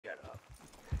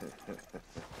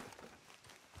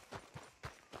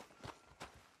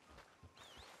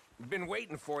been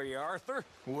waiting for you, Arthur.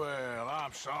 Well,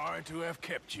 I'm sorry to have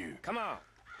kept you. Come on,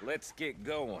 let's get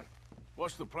going.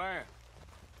 What's the plan?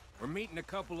 We're meeting a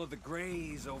couple of the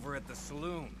Greys over at the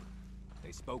saloon.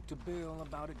 They spoke to Bill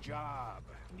about a job,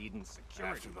 needing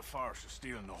security. After the farce of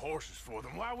stealing the horses for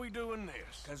them, why are we doing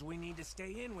this? Because we need to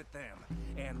stay in with them,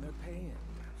 and they're paying.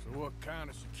 So what kind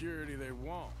of security they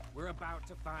want? We're about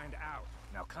to find out.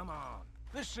 Now come on.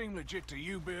 This seem legit to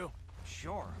you, Bill?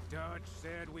 Sure. Dutch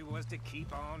said we was to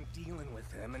keep on dealing with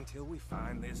them until we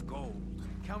find this gold.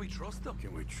 Can we trust them?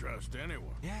 Can we trust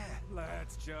anyone? Yeah.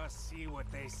 Let's just see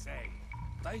what they say.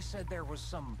 They said there was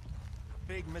some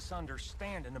big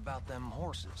misunderstanding about them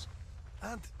horses.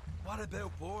 And what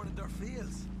about boarding their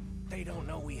fields? They don't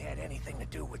know we had anything to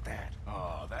do with that.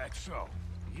 Oh, that's so.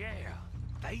 Yeah,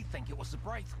 they think it was the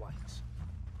Braithwaites.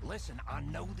 Listen, I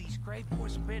know these Grey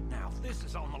boys a bit now. This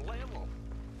is on the level.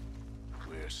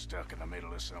 We're stuck in the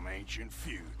middle of some ancient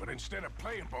feud, but instead of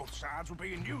playing both sides, we're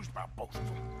being used by both of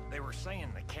them. They were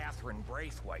saying that Catherine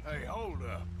Braithwaite... Hey, hold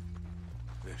up.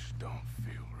 This don't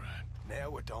feel right.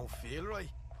 Now it don't feel right.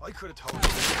 I could have told you.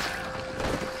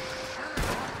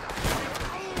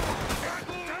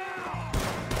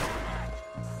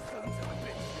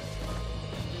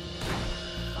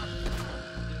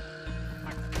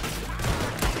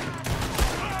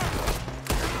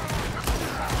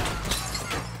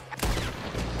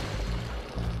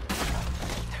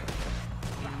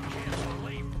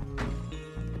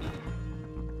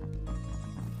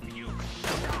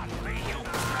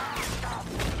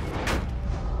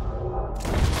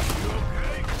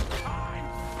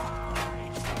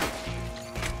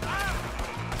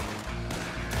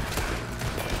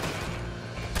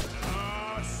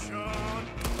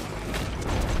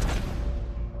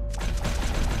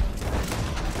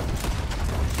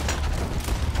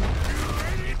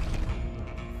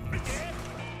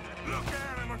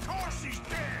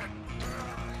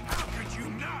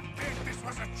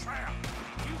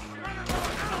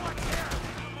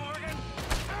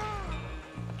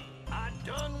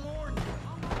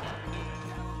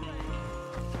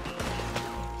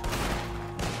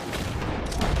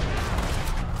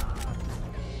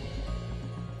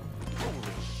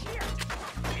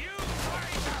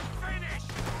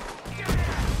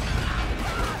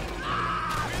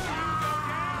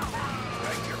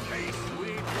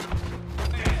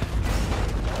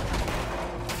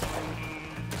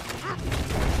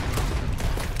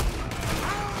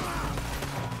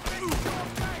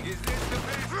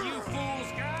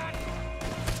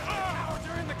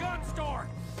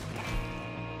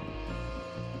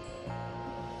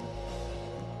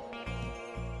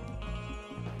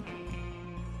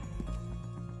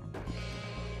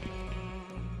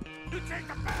 Take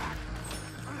the back!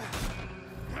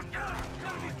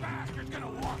 None of these bastards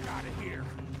gonna walk out of here!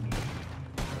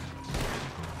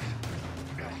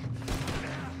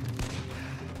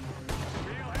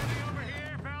 Real heavy over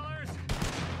here, fellas.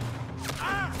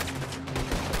 Ah!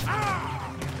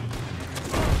 Ah!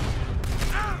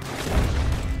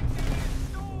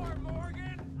 Door,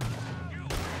 Morgan! You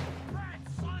rat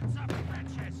sons of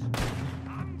bitches!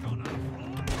 I'm gonna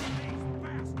flood these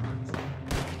bastards!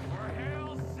 For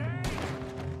hell's sake!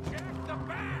 Check the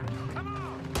back! Come on!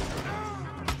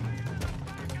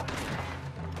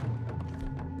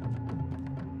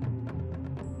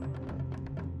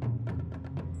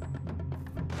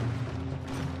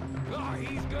 Oh,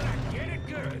 he's gonna get it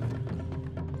good!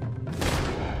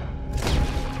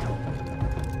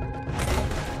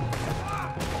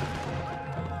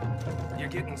 You're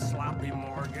getting sloppy,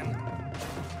 Morgan.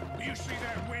 Do you see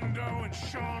that window and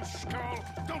Sean's skull?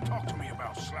 Don't talk to me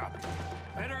about sloppy.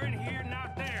 Better in here,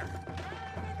 not there.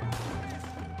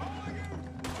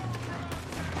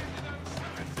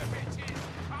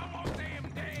 I want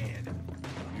them dead.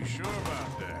 You sure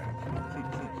about that?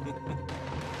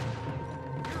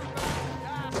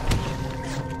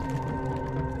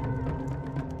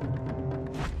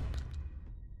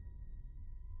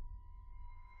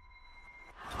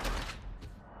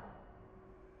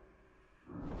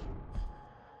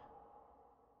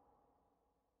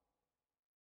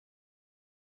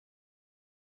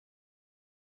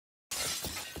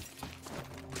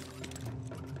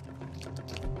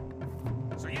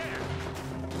 So yeah,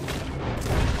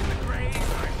 the Greys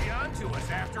might be onto us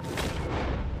after.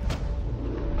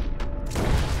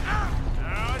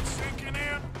 Now it's sinking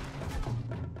in.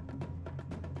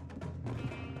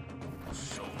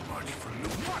 So much for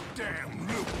loot. What damn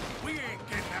loot? We ain't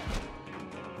getting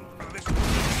out of this.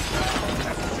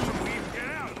 That's assuming we even get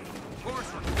out of it. Of course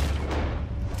we're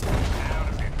out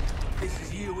of it. This is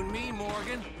you and me,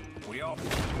 Morgan. We all.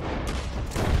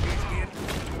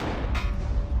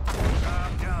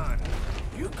 Job done.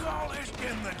 You call this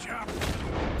getting the job?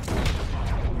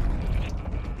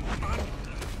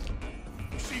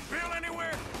 You see Bill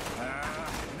anywhere?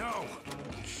 No.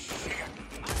 Shit.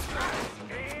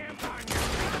 Damn on you.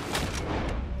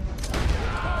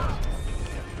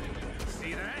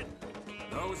 See that?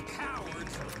 Those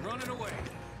cowards running away.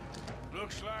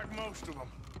 Looks like most of them.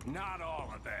 Not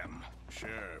all of them.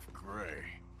 Sheriff Gray.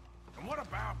 And what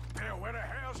about Bill? Where the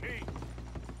hell's he?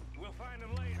 We'll find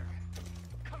him later.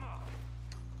 Come on.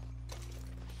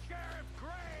 Sheriff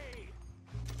Gray!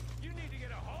 You need to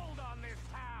get a hold on this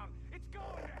town. It's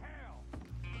going to hell.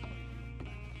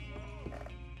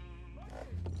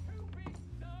 Two big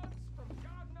thugs from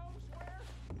God knows where?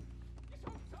 You're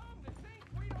so dumb to think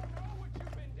we don't know what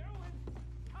you've been doing.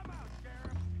 Come out,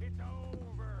 Sheriff. It's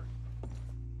over.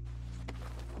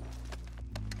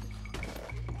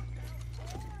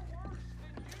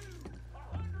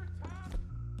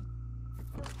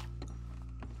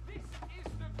 This is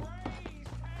the Grays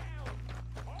town.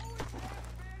 Always has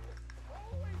been,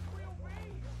 always will be.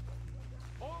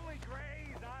 Only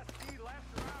Grays I see left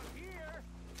around here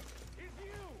is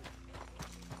you.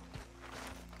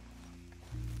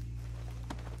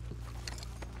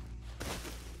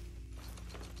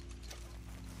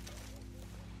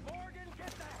 Morgan,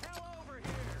 get the hell over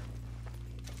here.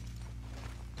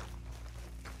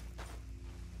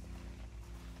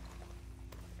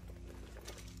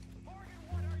 Morgan,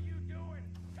 what are you doing?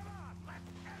 Come on,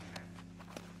 let's end this.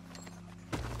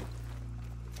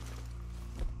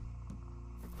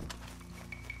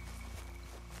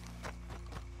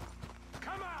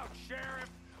 Come out, Sheriff,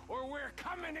 or we're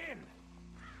coming in.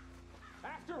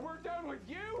 After we're done with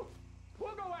you,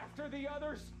 we'll go after the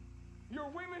others. Your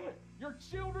women, your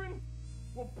children,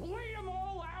 we'll bleed them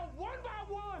all out one by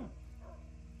one.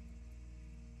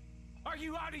 Are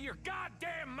you out of your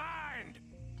goddamn mind?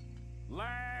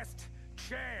 Last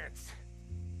chance.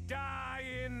 Die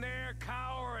in there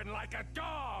cowering like a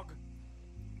dog.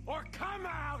 Or come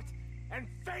out and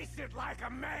face it like a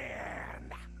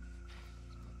man.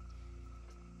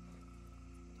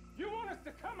 You want us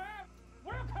to come out?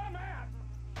 We'll come out.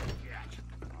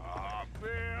 Oh,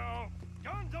 Bill.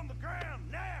 Guns on the ground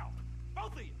now.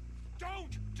 Both of you.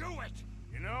 Don't do it.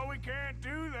 You know we can't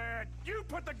do that. You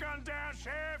put the gun down,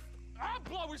 Sheriff. I'll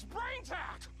blow his brains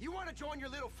out. You want to join your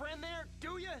little friend there,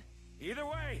 do you? Either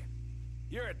way,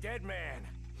 you're a dead man.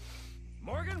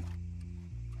 Morgan?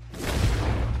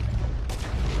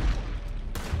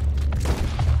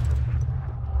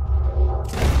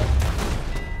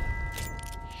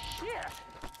 Shit!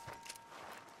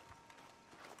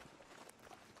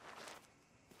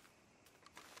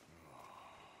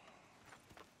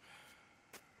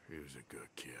 He was a good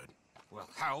kid. Well,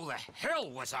 how the hell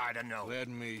was I to know? Let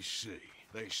me see.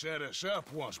 They set us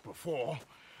up once before.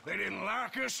 They didn't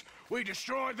like us. We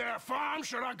destroyed their farm.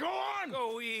 Should I go on?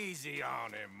 Go easy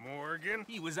on him, Morgan.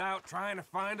 He was out trying to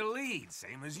find a lead,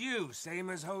 same as you, same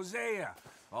as Hosea.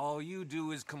 All you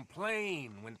do is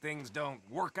complain when things don't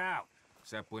work out,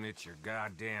 except when it's your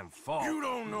goddamn fault. You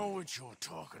don't know what you're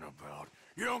talking about.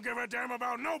 You don't give a damn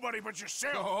about nobody but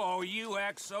yourself. Oh, you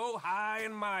act so high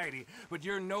and mighty, but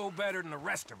you're no better than the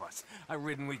rest of us. I've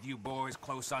ridden with you boys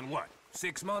close on what,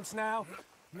 6 months now?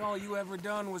 And all you ever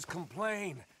done was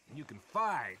complain. You can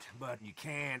fight, but you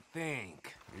can't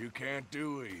think. You can't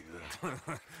do either.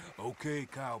 Okay,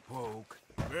 cowpoke.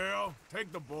 Bill,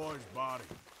 take the boy's body.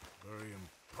 Bury him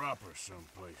proper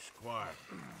someplace, quiet.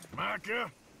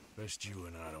 Micah, best you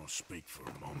and I don't speak for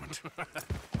a moment.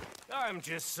 I'm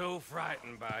just so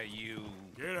frightened by you.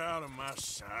 Get out of my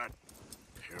sight,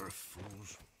 pair of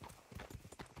fools.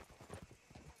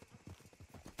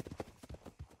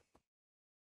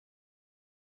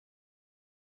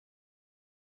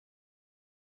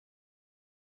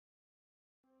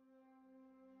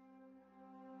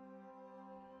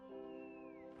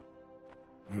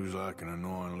 He was like an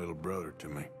annoying little brother to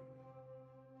me.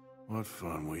 What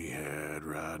fun we had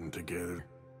riding together.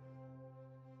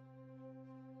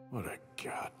 What a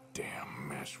goddamn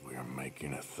mess we are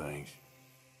making of things.